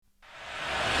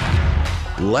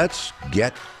Let's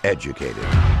get educated.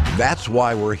 That's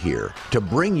why we're here, to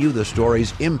bring you the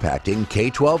stories impacting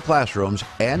K-12 classrooms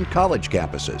and college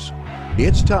campuses.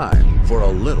 It's time for a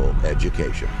little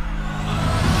education.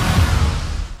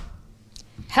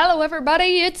 Hello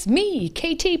everybody, it's me,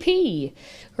 KTP,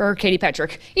 or Katie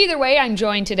Petrick. Either way, I'm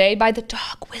joined today by the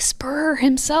dog whisperer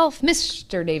himself,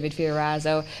 Mr. David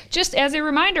Fiorazzo. Just as a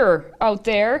reminder out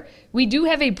there, we do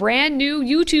have a brand new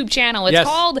YouTube channel. It's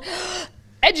called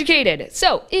Educated.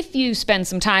 So if you spend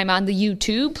some time on the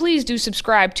YouTube, please do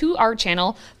subscribe to our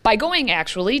channel by going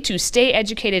actually to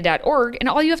stayeducated.org, and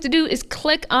all you have to do is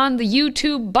click on the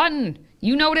YouTube button.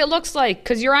 You know what it looks like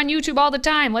because you're on YouTube all the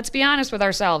time. Let's be honest with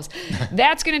ourselves.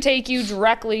 That's going to take you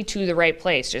directly to the right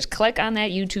place. Just click on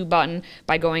that YouTube button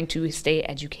by going to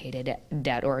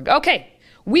stayeducated.org. Okay,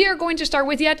 we are going to start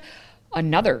with yet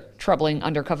another troubling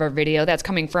undercover video that's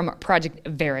coming from Project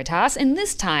Veritas, and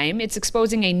this time it's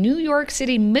exposing a New York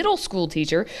City middle school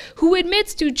teacher who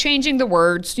admits to changing the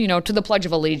words, to the Pledge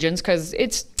of Allegiance, because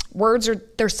words are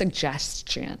their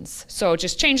suggestions. So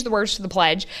just change the words to the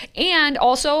pledge. And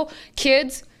also,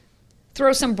 kids,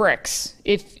 throw some bricks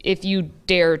if you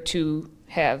dare to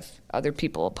have other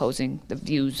people opposing the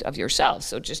views of yourselves.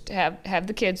 So just have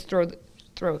the kids throwing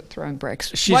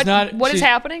bricks. What is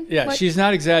happening? Yeah, she's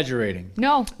not exaggerating.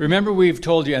 No. Remember, we've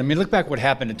told you, look back what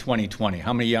happened in 2020.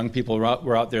 How many young people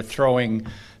were out there throwing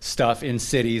stuff in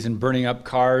cities and burning up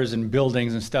cars and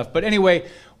buildings and stuff. But anyway,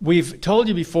 we've told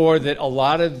you before that a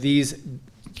lot of these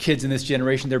kids in this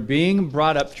generation, they're being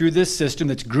brought up through this system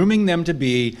that's grooming them to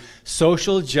be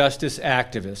social justice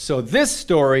activists. So this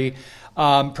story,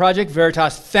 Project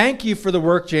Veritas, thank you for the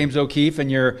work, James O'Keefe and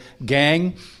your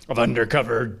gang of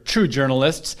undercover true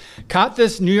journalists, caught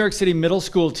this New York City middle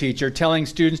school teacher telling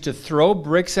students to throw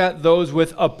bricks at those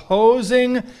with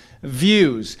opposing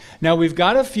views. Now, we've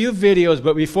got a few videos,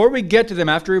 but before we get to them,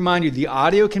 I have to remind you, the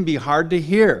audio can be hard to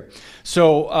hear.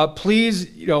 So please,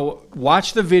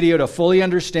 watch the video to fully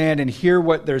understand and hear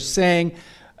what they're saying.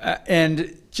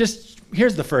 And just,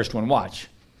 here's the first one, watch.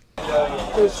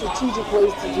 There's strategic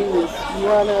ways to do this. You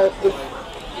wanna,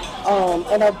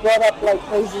 and I brought up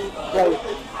crazy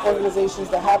organizations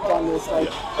that have done this.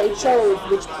 They chose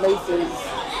which places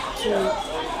to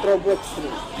throw bricks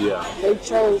through. Yeah. They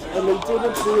chose, and they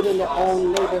didn't do it in their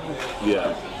own neighborhood.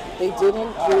 Yeah. They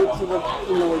didn't do it to the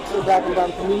black and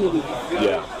brown community.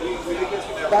 Yeah.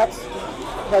 That's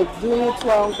doing it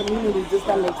to our own community just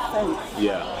doesn't make sense.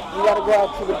 Yeah. You gotta go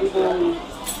out to the people who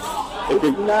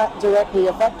it's not directly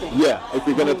affecting. Yeah, if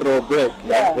you're gonna throw a brick.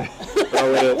 Yeah.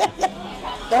 Throw it.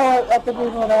 Throw it at the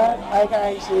people that I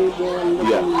can actually give them the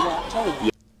money that change. Yeah.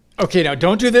 Okay, now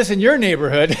don't do this in your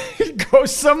neighborhood. Go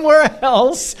somewhere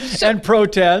else and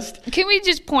protest. Can we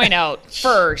just point out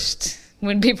first,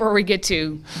 before we get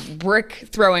to brick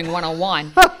throwing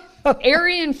 101,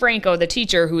 Arian Franco, the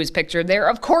teacher who is pictured there,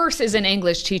 of course is an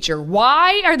English teacher.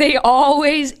 Why are they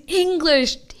always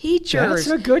English teachers? That's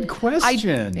a good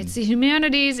question. It's the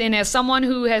humanities, and as someone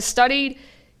who has studied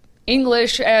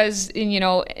English at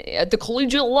the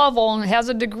collegiate level and has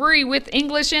a degree with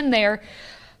English in there,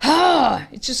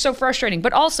 it's just so frustrating.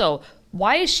 But also,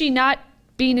 why is she not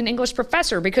being an English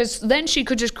professor? Because then she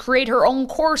could just create her own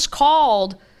course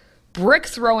called Brick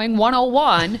Throwing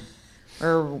 101,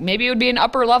 or maybe it would be an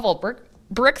upper level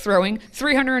brick throwing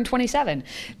 327,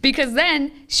 because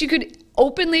then she could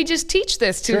openly just teach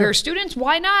this to her students.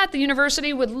 Why not? The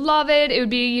university would love it. It would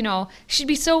be, she'd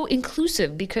be so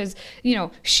inclusive because,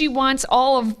 she wants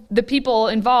all of the people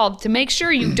involved to make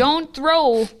sure you don't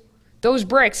throw those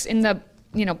bricks in the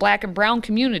black and brown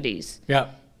communities. Yeah.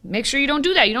 Make sure you don't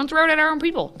do that. You don't throw it at our own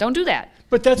people. Don't do that.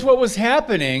 But that's what was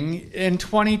happening in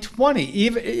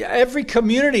 2020. Every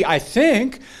community, I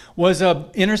think, was a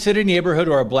inner city neighborhood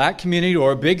or a black community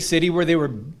or a big city where they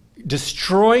were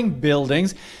destroying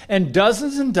buildings, and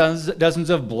dozens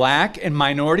of black and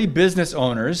minority business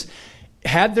owners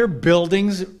had their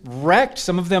buildings wrecked.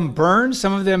 Some of them burned,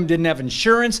 some of them didn't have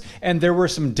insurance, and there were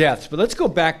some deaths. But let's go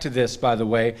back to this, by the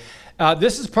way.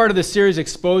 This is part of the series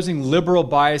Exposing Liberal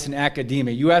Bias in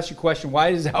Academia. You asked your question, why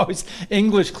is it always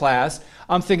English class?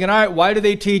 I'm thinking, all right, why do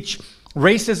they teach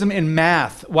racism in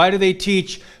math? Why do they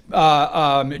teach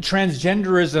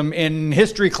transgenderism in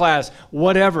history class?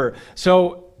 Whatever.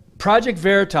 So Project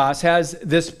Veritas has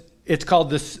this, it's called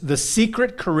the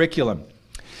Secret Curriculum.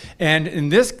 And in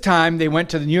this time, they went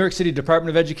to the New York City Department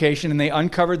of Education and they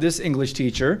uncovered this English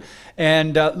teacher.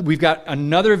 And we've got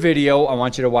another video. I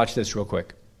want you to watch this real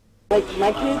quick. Like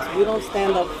my kids, we don't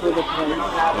stand up for the pledge.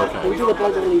 Okay. We do the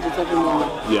Pledge of Allegiance every morning.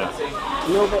 Yeah.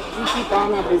 No, but we keep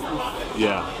on our business.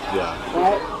 Yeah, yeah.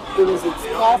 Right? It was a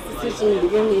class decision at the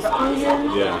beginning of the school year.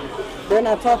 Yeah. they're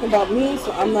not talking about me,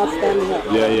 so I'm not standing up.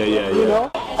 Yeah. You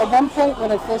know? At one point,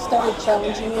 when I first started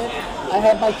challenging it, I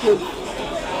had my kids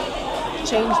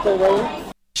change their way.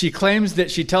 She claims that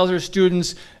she tells her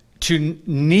students to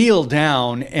kneel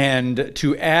down and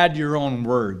to add your own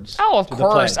words. Oh, of to the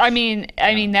course. pledge.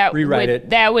 I mean that Rewrite would, it.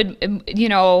 that would,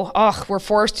 we're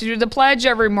forced to do the pledge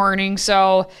every morning.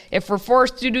 So if we're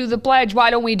forced to do the pledge, why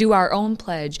don't we do our own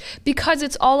pledge? Because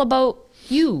it's all about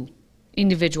you,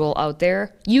 individual out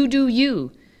there. You do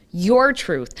you, your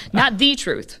truth, not the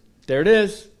truth. There it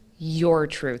is. Your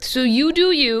truth. So you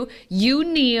do you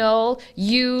kneel,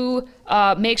 you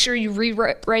make sure you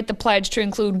rewrite the pledge to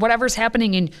include whatever's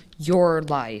happening in your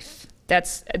life.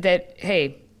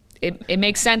 Hey, it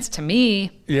makes sense to me.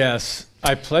 Yes.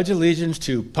 I pledge allegiance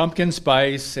to pumpkin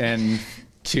spice and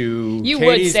to You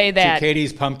would say that. to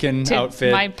Katie's pumpkin To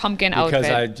outfit. my pumpkin because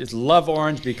outfit. I just love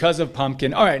orange because of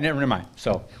pumpkin. All right, never mind.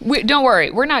 So Don't worry,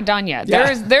 we're not done yet.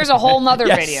 Yeah. There's a whole nother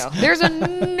Yes. video. There's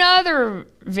another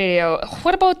video.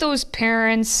 What about those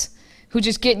parents who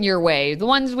just get in your way? The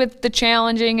ones with the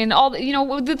challenging and all,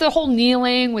 with the whole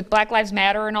kneeling with Black Lives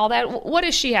Matter and all that. What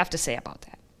does she have to say about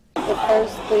that? The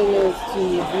first thing is to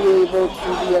be able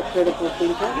to be a critical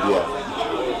thinker.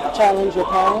 Yeah. Challenge your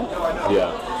parents.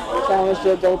 Yeah. Challenge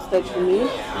the adults that you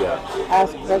meet. Yeah.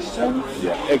 Ask questions.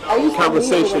 Yeah. I used to kneel when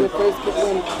Conversation. it first came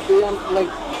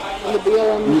in the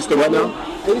BLM. You used to what now?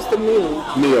 I used to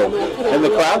kneel. Kneel. I mean, I couldn't In the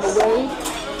kneel all class? way,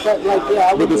 but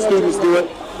I would Would the kneel students to- do it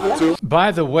Yeah. too?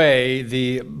 By the way,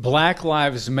 the Black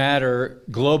Lives Matter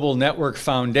Global Network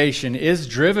Foundation is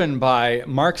driven by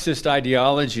Marxist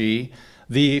ideology.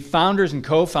 The founders and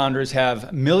co-founders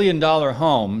have million-dollar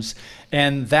homes.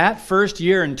 And that first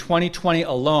year in 2020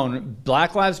 alone,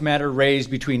 Black Lives Matter raised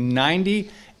between $90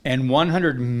 and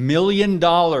 $100 million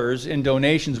in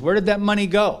donations. Where did that money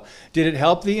go? Did it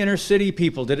help the inner city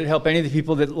people? Did it help any of the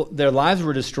people that their lives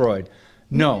were destroyed?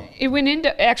 No. It went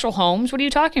into actual homes. What are you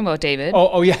talking about, David?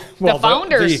 Oh yeah. Well, the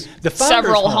founders, the founders'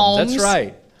 several homes. That's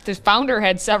right. The founder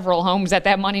had several homes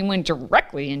that money went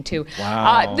directly into.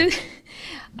 Wow.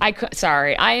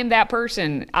 Sorry, I am that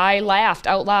person. I laughed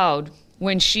out loud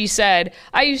when she said,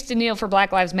 I used to kneel for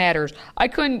Black Lives Matters. I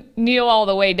couldn't kneel all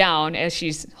the way down as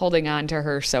she's holding on to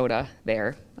her soda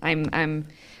there.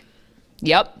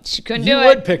 Yep, she couldn't do it. You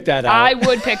would pick that up. I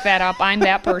would pick that up. I'm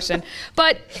that person.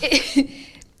 But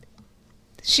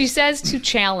she says to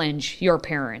challenge your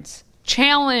parents,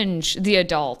 challenge the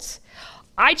adults.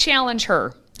 I challenge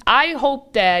her. I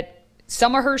hope that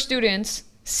some of her students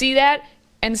see that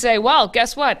and say, well,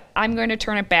 guess what? I'm going to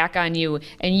turn it back on you,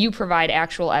 and you provide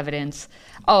actual evidence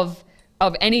of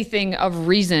anything of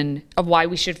reason of why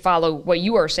we should follow what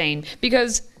you are saying.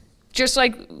 Because just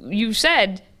like you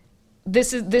said,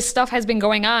 this stuff has been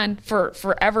going on for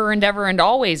forever and ever and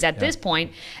always at this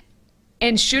point.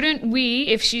 And shouldn't we,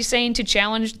 if she's saying to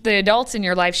challenge the adults in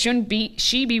your life, shouldn't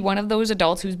she be one of those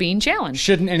adults who's being challenged?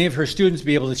 Shouldn't any of her students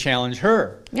be able to challenge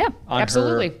her? Yeah, on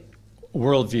absolutely. her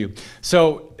worldview.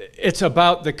 So it's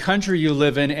about the country you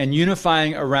live in and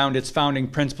unifying around its founding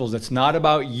principles. It's not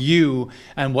about you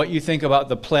and what you think about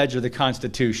the pledge or the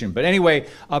Constitution. But anyway,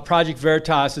 Project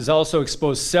Veritas has also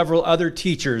exposed several other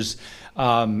teachers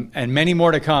and many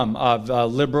more to come of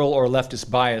liberal or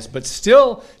leftist bias. But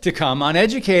still to come on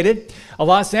Educated, a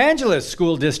Los Angeles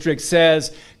school district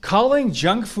says calling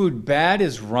junk food bad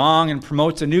is wrong and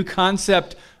promotes a new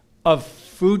concept of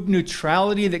food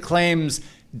neutrality that claims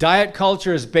diet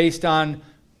culture is based on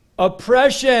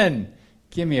oppression.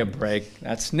 Give me a break.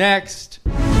 That's next.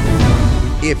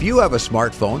 If you have a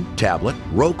smartphone, tablet,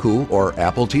 Roku, or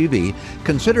Apple TV,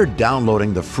 consider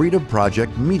downloading the Freedom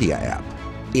Project Media app.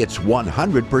 It's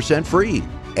 100% free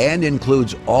and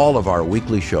includes all of our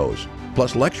weekly shows,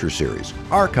 plus lecture series,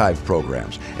 archive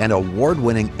programs, and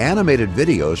award-winning animated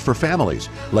videos for families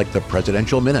like the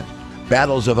Presidential Minute,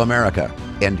 Battles of America,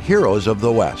 and Heroes of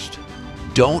the West.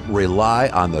 Don't rely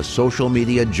on the social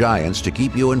media giants to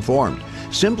keep you informed.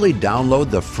 Simply download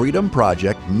the Freedom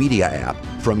Project Media app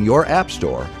from your app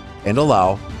store and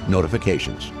allow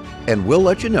notifications. And we'll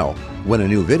let you know when a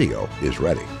new video is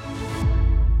ready.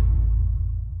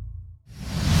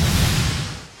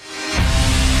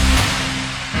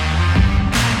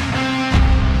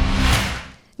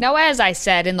 Now, as I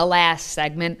said in the last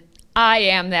segment, I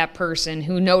am that person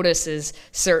who notices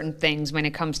certain things when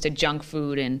it comes to junk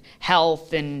food and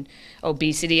health and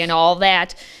obesity and all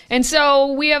that. And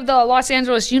so we have the Los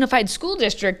Angeles Unified School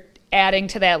District adding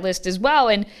to that list as well.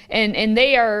 And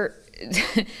they are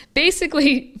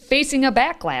basically facing a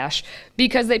backlash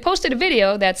because they posted a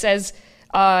video that says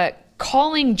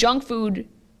calling junk food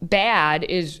bad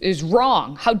is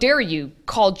wrong. How dare you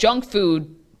call junk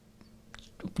food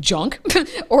junk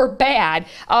or bad.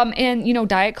 And, you know,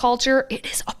 diet culture, it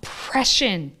is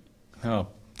oppression. Oh,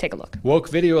 Take a look. woke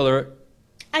video alert.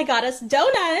 I got us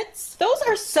donuts. Those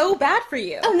are so bad for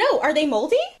you. Oh no, are they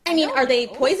moldy? I mean, are they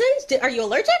poisoned? Are you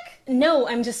allergic? No,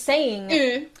 I'm just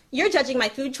saying. You're judging my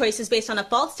food choices based on a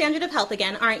false standard of health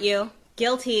again, aren't you?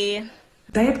 Guilty.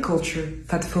 Diet culture,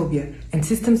 fat phobia, and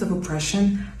systems of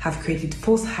oppression have created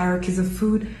false hierarchies of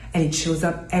food, and it shows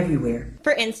up everywhere.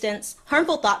 For instance,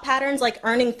 harmful thought patterns like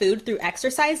earning food through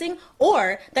exercising,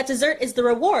 or that dessert is the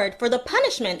reward for the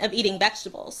punishment of eating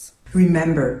vegetables.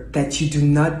 Remember that you do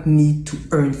not need to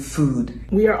earn food.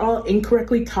 We are all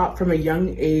incorrectly taught from a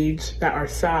young age that our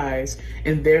size,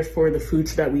 and therefore the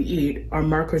foods that we eat, are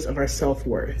markers of our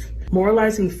self-worth.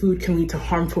 Moralizing food can lead to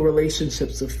harmful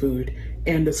relationships with food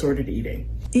and disordered eating.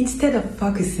 Instead of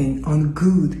focusing on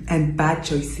good and bad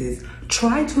choices,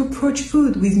 try to approach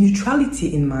food with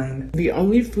neutrality in mind. The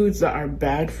only foods that are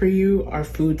bad for you are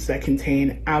foods that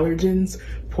contain allergens,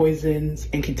 poisons,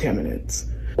 and contaminants,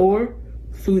 or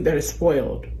food that is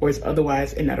spoiled or is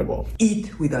otherwise inedible.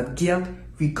 Eat without guilt,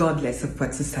 regardless of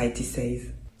what society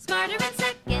says. Smarter in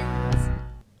seconds.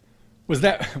 Was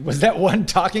that one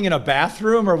talking in a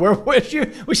bathroom, or where was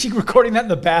she recording that in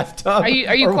the bathtub? Are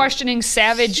you questioning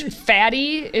Savage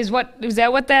Fatty? Is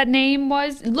that what that name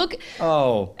was? Look,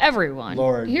 everyone.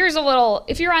 Lord. Here's a little.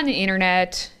 If you're on the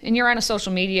internet and you're on a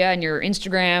social media and your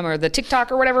Instagram or the TikTok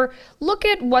or whatever, look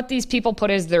at what these people put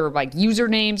as their like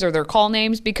usernames or their call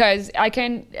names, because I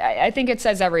think it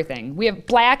says everything. We have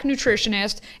Black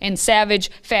Nutritionist and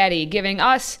Savage Fatty giving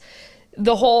us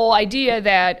the whole idea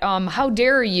that how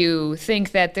dare you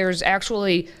think that there's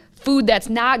actually food that's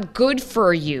not good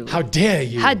for you. How dare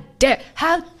you? How dare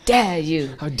you?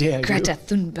 How dare you? Greta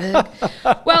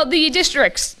Thunberg. Well, the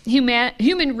district's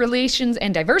Human Relations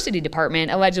and Diversity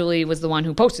Department allegedly was the one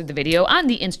who posted the video on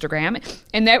the Instagram,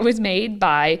 and that was made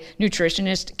by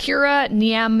nutritionist Kira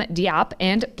Niam Diop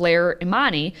and Blair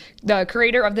Imani, the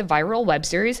creator of the viral web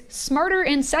series Smarter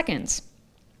in Seconds.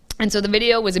 And so the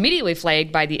video was immediately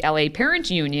flagged by the LA Parent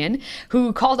Union,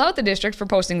 who called out the district for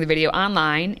posting the video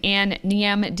online, and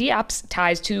Niam Diop's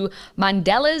ties to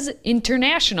Mondelez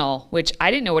International, which I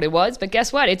didn't know what it was, but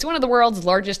guess what? It's one of the world's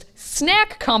largest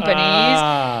snack companies,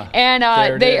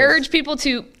 and they urge people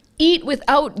to eat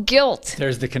without guilt.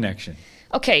 There's the connection.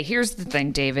 Okay, here's the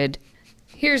thing, David.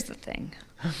 Here's the thing.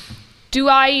 Do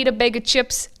I eat a bag of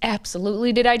chips?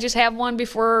 Absolutely. Did I just have one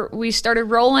before we started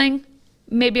rolling?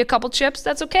 Maybe a couple chips,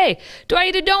 that's okay. Do I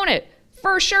eat a donut?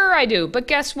 For sure I do. But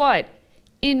guess what?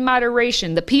 In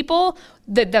moderation. The people,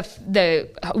 the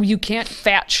you can't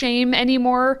fat shame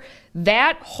anymore.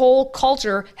 That whole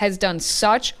culture has done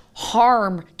such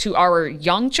harm to our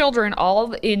young children,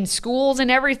 all in schools and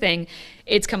everything.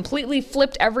 It's completely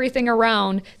flipped everything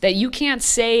around that you can't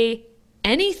say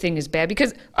anything is bad,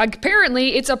 because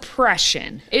apparently it's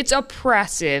oppression. It's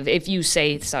oppressive if you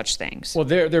say such things. Well,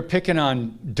 they're picking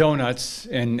on donuts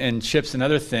and chips and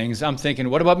other things. I'm thinking,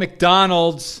 what about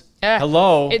McDonald's?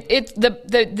 Hello. It's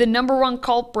the number one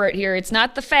culprit here. It's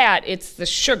not the fat, it's the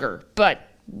sugar. But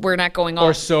we're not going or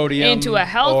off sodium into a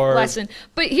health lesson.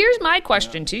 But here's my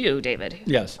question to you, David.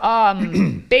 Yes.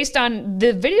 Based on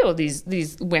the video of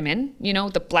these women, you know,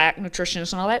 the Black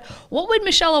nutritionists and all that, what would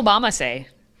Michelle Obama say?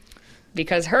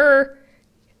 Because her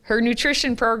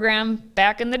nutrition program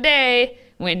back in the day,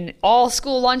 when all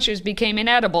school lunches became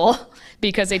inedible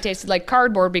because they tasted like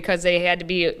cardboard because they had to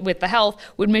be with the health,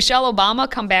 would Michelle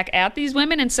Obama come back at these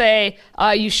women and say,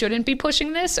 you shouldn't be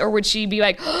pushing this? Or would she be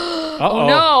like,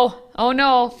 oh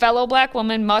no, fellow Black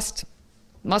woman must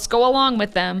go along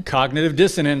with them? Cognitive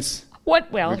dissonance. What?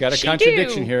 Well, we got a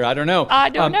contradiction here. I don't know. I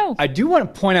don't know. I do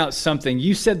want to point out something.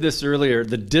 You said this earlier.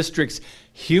 The district's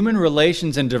Human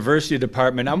Relations and Diversity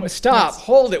Department. Stop. Yes.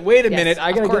 Hold it. Wait a minute.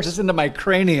 I got to get course. this into my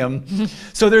cranium.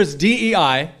 So there's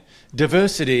DEI,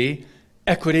 diversity,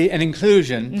 equity, and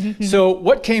inclusion. So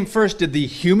what came first? Did the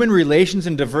Human Relations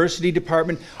and Diversity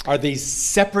Department, are these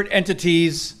separate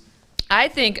entities? I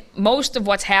think most of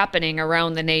what's happening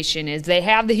around the nation is they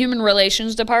have the Human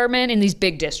Relations Department in these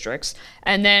big districts,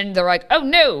 and then they're like, oh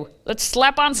no, let's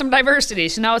slap on some diversity.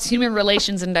 So now it's Human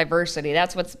Relations and Diversity.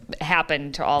 That's what's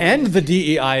happened to all And of the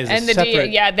DEI is and a the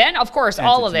separate then of course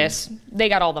all of entity. this, they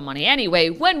got all the money. Anyway,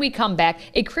 when we come back,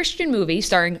 a Christian movie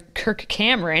starring Kirk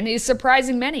Cameron is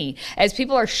surprising many as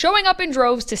people are showing up in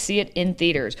droves to see it in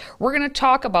theaters. We're going to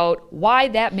talk about why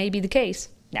that may be the case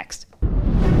next.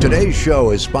 Today's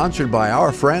show is sponsored by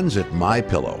our friends at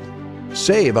MyPillow.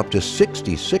 Save up to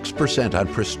 66% on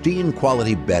pristine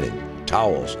quality bedding,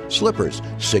 towels, slippers,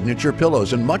 signature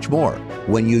pillows, and much more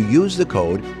when you use the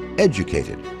code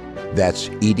EDUCATED. That's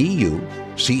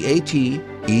EDUCATED,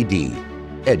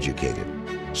 EDUCATED.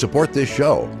 Support this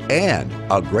show and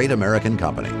a great American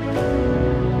company.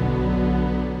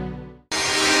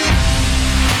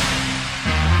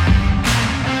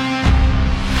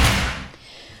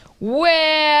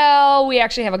 Well, we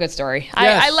actually have a good story.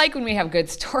 Yes. I like when we have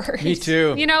good stories. Me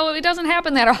too. You know, it doesn't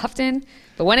happen that often,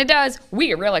 but when it does, we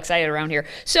get real excited around here.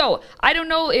 So, I don't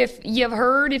know if you've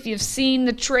heard, if you've seen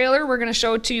the trailer, we're going to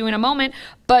show it to you in a moment,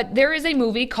 but there is a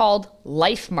movie called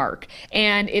Lifemark,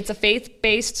 and it's a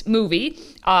faith-based movie,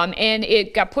 and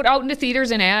it got put out into theaters,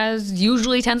 and as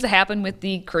usually tends to happen with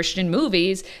the Christian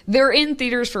movies, they're in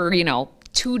theaters for,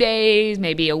 2 days,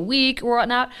 maybe a week or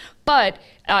whatnot, but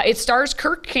it stars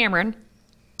Kirk Cameron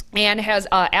and has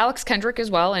Alex Kendrick as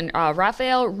well and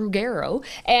Rafael Ruggiero,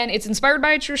 and it's inspired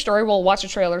by a true story. We'll watch a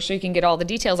trailer so you can get all the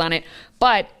details on it,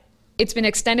 but it's been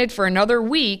extended for another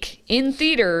week in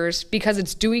theaters because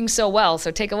it's doing so well.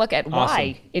 So take a look at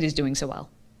why it is doing so well.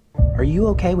 Are you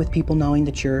okay with people knowing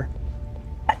that you're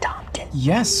adopted?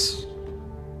 Yes.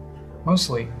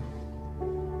 Mostly.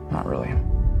 Not really.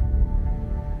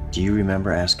 Do you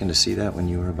remember asking to see that when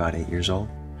you were about 8 years old?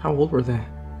 How old were they?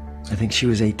 I think she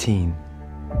was 18,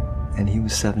 and he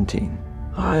was 17.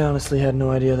 I honestly had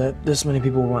no idea that this many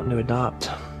people were wanting to adopt.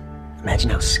 Imagine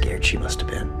how scared she must have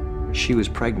been. She was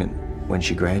pregnant when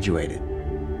she graduated,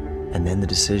 and then the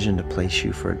decision to place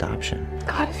you for adoption.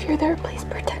 God, if you're there, please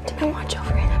protect him and watch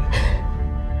over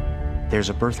him. There's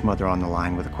a birth mother on the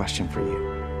line with a question for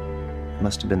you. It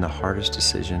must have been the hardest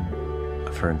decision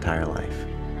of her entire life.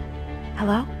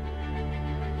 Hello?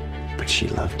 But she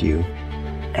loved you,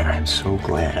 and I'm so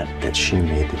glad that she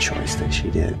made the choice that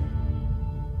she did.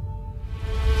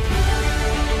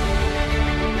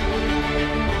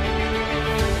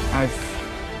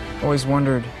 I've always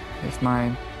wondered if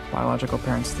my biological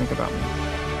parents think about me.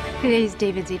 Today's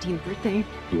David's 18th birthday.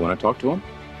 You want to talk to him?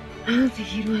 I don't think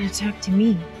he'd want to talk to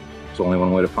me. There's only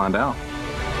one way to find out.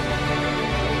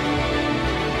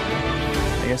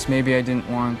 I guess maybe I didn't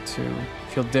want to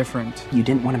feel different. You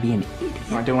didn't want to be an idiot.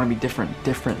 No, I didn't want to be different.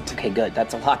 Okay, good.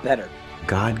 That's a lot better.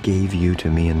 God gave you to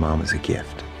me and Mom as a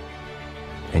gift,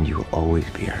 and you will always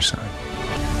be our son.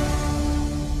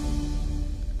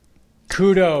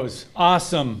 Kudos.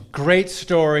 Awesome. Great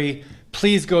story.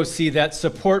 Please go see that.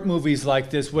 Support movies like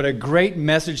this. What a great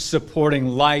message supporting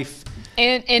life.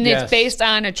 And Yes. it's based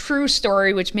on a true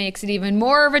story, which makes it even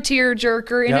more of a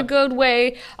tearjerker in a Yep. good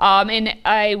way. And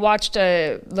I watched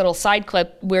a little side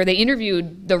clip where they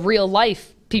interviewed the real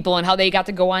life people and how they got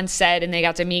to go on set and they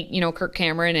got to meet, Kirk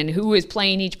Cameron and who is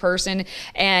playing each person.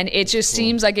 And it just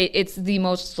seems like it's the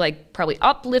most probably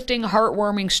uplifting,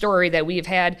 heartwarming story that we've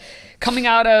had coming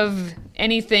out of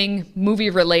anything movie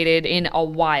related in a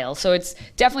while. So it's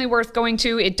definitely worth going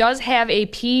to. It does have a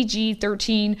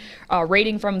PG-13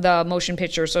 rating from the Motion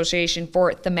Picture Association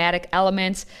for thematic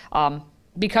elements.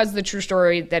 Because the true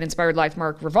story that inspired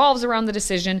Lifemark revolves around the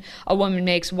decision a woman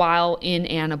makes while in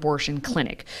an abortion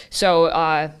clinic.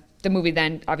 So the movie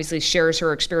then obviously shares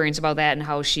her experience about that and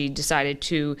how she decided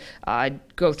to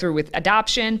go through with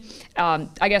adoption.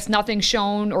 I guess nothing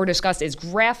shown or discussed is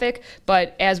graphic,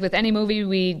 but as with any movie,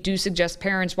 we do suggest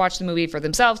parents watch the movie for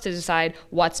themselves to decide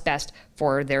what's best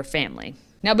for their family.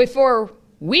 Now, before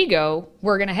we go,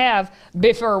 we're going to have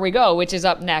Before We Go, which is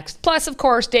up next. Plus, of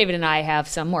course, David and I have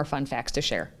some more fun facts to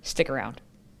share. Stick around.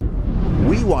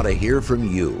 We want to hear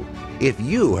from you. If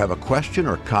you have a question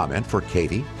or comment for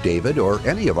Katie, David, or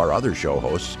any of our other show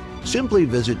hosts, simply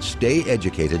visit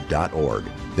stayeducated.org.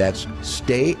 That's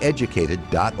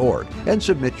stayeducated.org and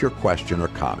submit your question or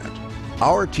comment.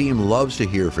 Our team loves to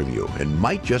hear from you and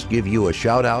might just give you a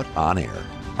shout out on air.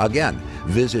 Again,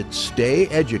 visit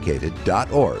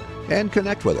stayeducated.org and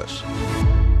connect with us.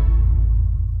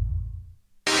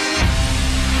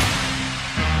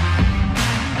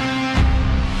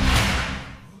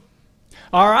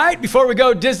 All right, before we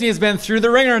go, Disney has been through the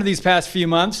ringer these past few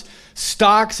months.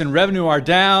 Stocks and revenue are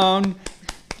down,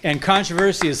 and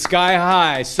controversy is sky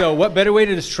high. So what better way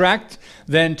to distract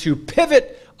than to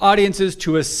pivot audiences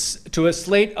to a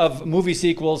slate of movie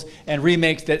sequels and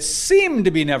remakes that seem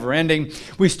to be never-ending.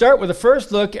 We start with a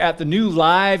first look at the new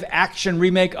live-action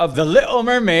remake of The Little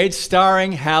Mermaid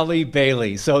starring Halle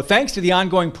Bailey. So thanks to the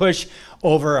ongoing push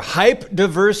over hype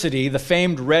diversity, the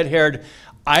famed red-haired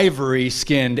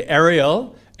ivory-skinned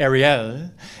Ariel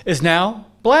is now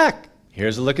black.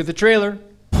 Here's a look at the trailer.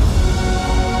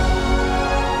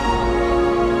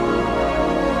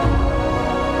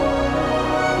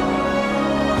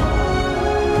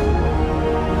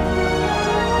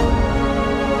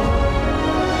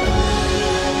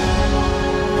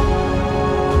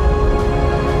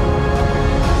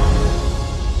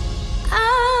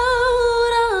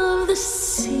 Out of the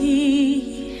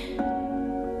sea,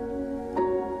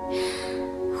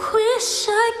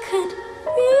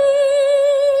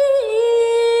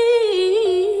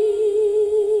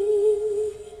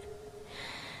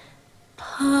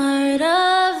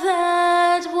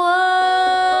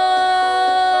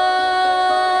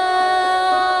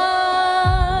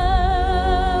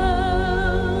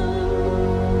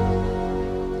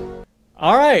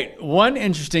 All right. One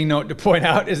interesting note to point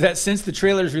out is that since the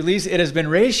trailer's release, it has been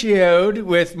ratioed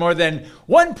with more than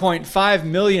 1.5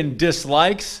 million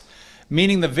dislikes,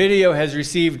 meaning the video has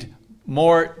received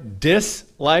more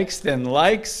dislikes than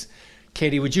likes.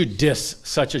 Katie, would you diss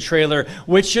such a trailer,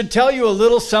 which should tell you a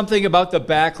little something about the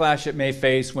backlash it may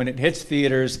face when it hits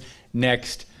theaters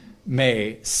next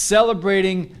May?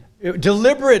 Celebrating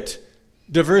deliberate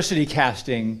diversity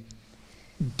casting,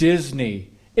 Disney.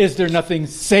 Is there nothing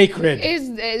sacred?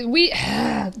 We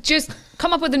just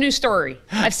come up with a new story.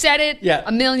 I've said it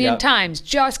a million times.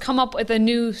 Just come up with a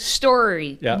new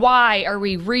story. Yeah. Why are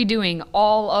we redoing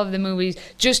all of the movies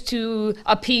just to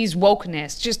appease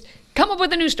wokeness? Just come up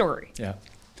with a new story. Yeah.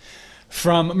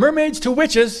 From mermaids to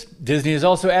witches, Disney is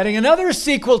also adding another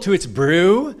sequel to its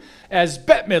brew as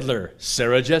Bette Midler,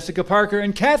 Sarah Jessica Parker,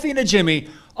 and Kathy Najimy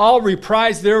all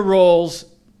reprise their roles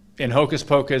in Hocus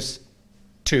Pocus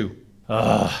 2.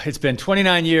 It's been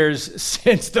 29 years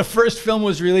since the first film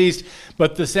was released,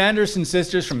 but the Sanderson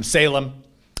sisters from Salem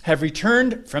have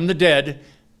returned from the dead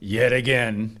yet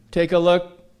again. Take a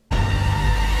look. Lock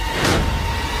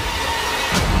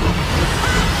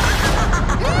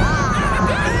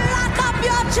up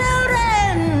your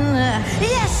children!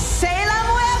 Yes, Salem,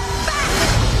 we're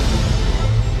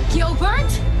back!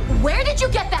 Gilbert, where did you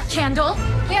get that candle?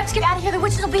 We have to get out of here. The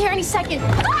witches will be here any second.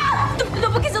 Ah! The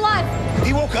book is alive.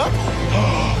 He woke up?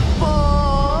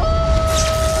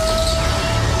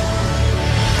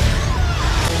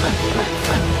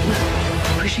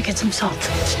 We should get some salt.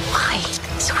 Why?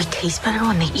 So we taste better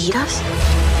when they eat us?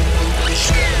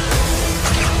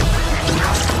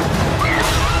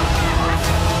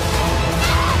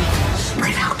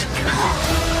 Spread out.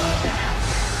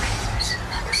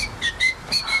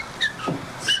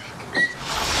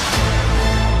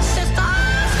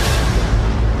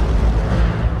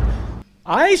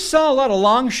 I saw a lot of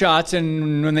long shots,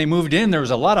 and when they moved in, there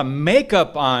was a lot of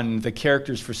makeup on the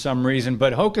characters for some reason.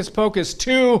 But Hocus Pocus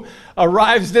 2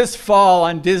 arrives this fall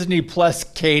on Disney Plus.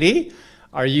 Katie,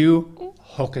 are you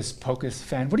Hocus Pocus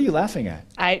fan? What are you laughing at?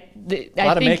 A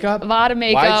lot of makeup? A lot of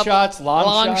makeup. Wide shots,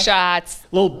 long shots.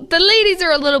 Little... The ladies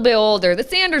are a little bit older. The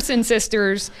Sanderson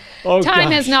sisters.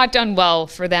 Time has not done well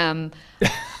for them.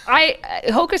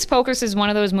 Hocus Pocus is one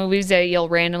of those movies that you'll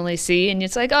randomly see and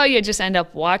it's like, oh, you just end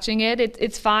up watching it.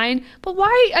 It's fine. But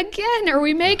why, again, are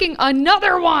we making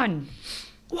another one?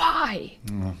 Why?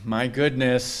 Oh, my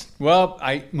goodness. Well,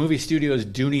 movie studios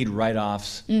do need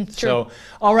write-offs. True. So,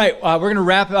 all right, we're going to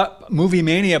wrap up Movie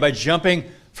Mania by jumping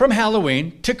from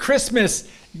Halloween to Christmas.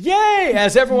 Yay!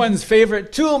 As everyone's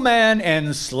favorite Tool Man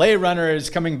and Sleigh Runner is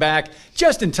coming back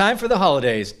just in time for the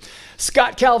holidays.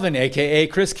 Scott Calvin, a.k.a.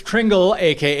 Kris Kringle,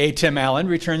 a.k.a. Tim Allen,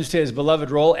 returns to his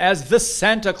beloved role as the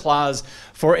Santa Claus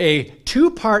for a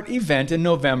 2-part event in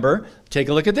November. Take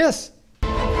a look at this.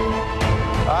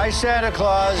 I, Santa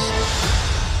Claus,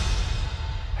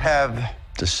 have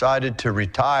decided to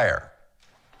retire.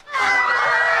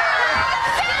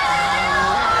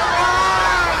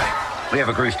 We have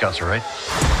a grief counselor, right?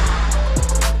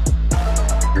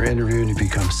 You're interviewing to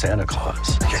become Santa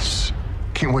Claus. Yes.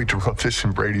 Can't wait to rub this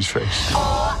in Brady's face.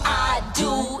 All I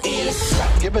do is...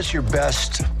 Give us your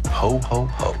best ho, ho,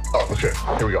 ho. Oh, okay.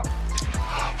 Here we go.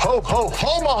 Ho, ho,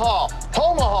 ho-ma-ha!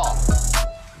 Ho-ma-ha!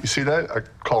 You see that? I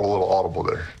called a little audible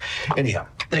there. Anyhow,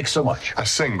 thanks so much. I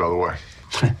sing, by the way.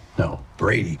 No,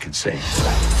 Brady can sing.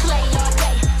 Slay all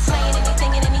day, slaying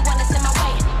anything and anyone that's in my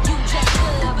way. You just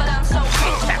good, but I'm so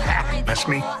good. That's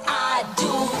me. All I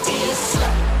do is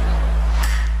slay.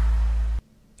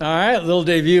 All right, little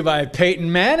debut by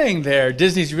Peyton Manning there.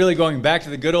 Disney's really going back to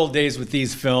the good old days with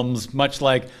these films, much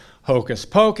like Hocus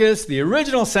Pocus. The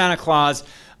original Santa Claus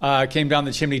came down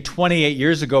the chimney 28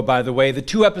 years ago, by the way. The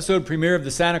 2-episode premiere of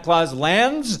the Santa Claus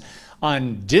lands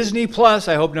on Disney Plus.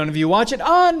 I hope none of you watch it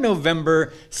on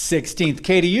November 16th.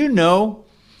 Katie, you know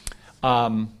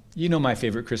my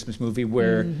favorite Christmas movie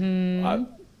where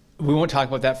we won't talk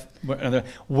about that.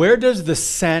 Where does the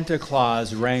Santa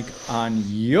Claus rank on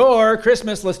your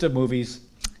Christmas list of movies?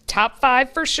 Top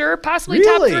 5 for sure, possibly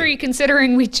Really? top 3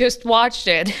 considering we just watched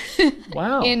it.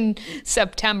 Wow. In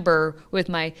September with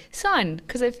my son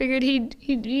because I figured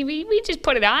we just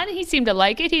put it on. He seemed to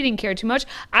like it. He didn't care too much.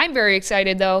 I'm very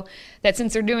excited though that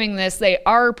since they're doing this, they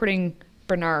are bringing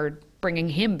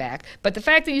him back. But the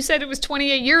fact that you said it was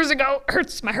 28 years ago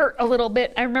hurts my heart a little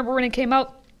bit. I remember when it came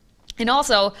out. And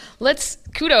also,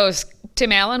 kudos,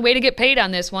 Tim Allen, way to get paid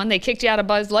on this one. They kicked you out of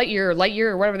Buzz Lightyear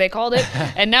or whatever they called it,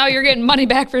 and now you're getting money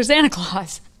back for Santa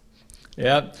Claus.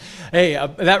 Yep. Hey,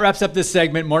 that wraps up this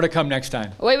segment. More to come next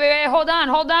time. Wait, hold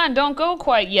on. Don't go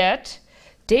quite yet.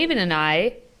 David and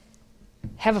I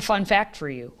have a fun fact for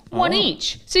you. One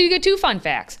each. So you get 2 fun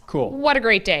facts. Cool. What a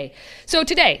great day. So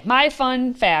today, my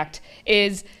fun fact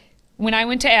is when I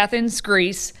went to Athens,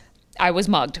 Greece, I was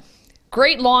mugged.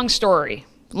 Great long story.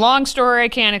 Long story, I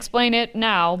can't explain it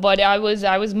now, but I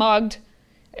was mugged.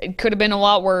 It could have been a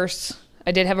lot worse.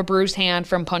 I did have a bruised hand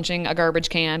from punching a garbage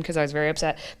can because I was very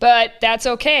upset. But that's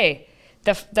okay.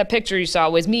 The picture you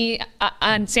saw was me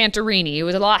on Santorini. It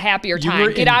was a lot happier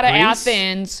time. Get out of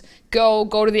Athens, go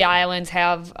to the islands,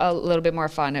 have a little bit more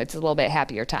fun. It's a little bit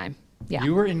happier time. Yeah.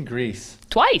 You were in Greece.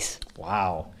 Twice.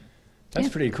 Wow. That's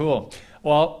pretty cool.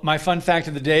 Well, my fun fact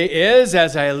of the day is,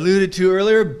 as I alluded to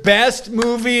earlier, best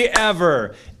movie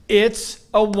ever. It's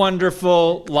a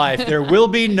Wonderful Life. There will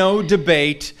be no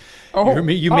debate.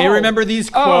 You may remember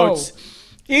these quotes.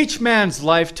 Each man's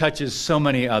life touches so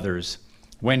many others.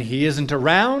 When he isn't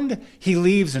around, he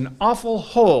leaves an awful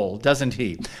hole, doesn't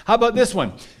he? How about this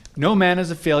one? No man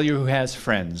is a failure who has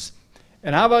friends.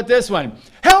 And how about this one?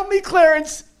 Help me,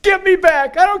 Clarence. Get me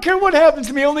back. I don't care what happens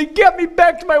to me. Only get me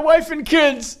back to my wife and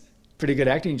kids. Pretty good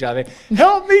acting job, eh?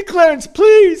 Help me, Clarence,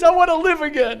 please. I want to live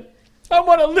again. I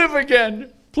want to live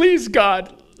again. Please,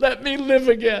 God, let me live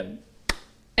again.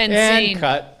 And scene.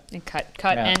 Cut. And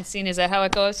cut, end scene. Is that how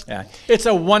it goes? Yeah. It's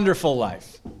a wonderful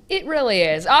life. It really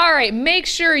is. All right, make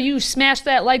sure you smash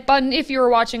that like button if you're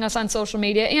watching us on social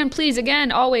media. And please,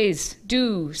 again, always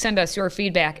do send us your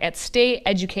feedback at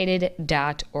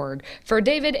stayeducated.org. For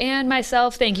David and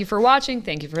myself, thank you for watching,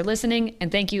 thank you for listening,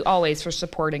 and thank you always for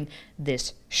supporting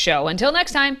this show. Until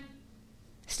next time,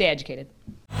 stay educated.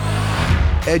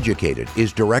 Educated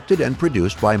is directed and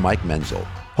produced by Mike Menzel.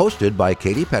 Hosted by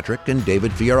Katie Petrick and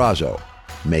David Fiorazo.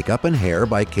 Makeup and hair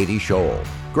by Katie Scholl.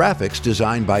 Graphics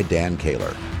designed by Dan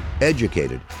Kaler.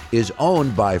 Educated is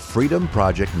owned by Freedom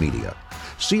Project Media.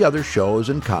 See other shows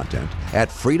and content at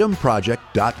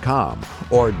freedomproject.com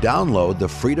or download the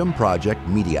Freedom Project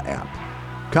Media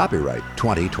app. Copyright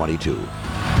 2022.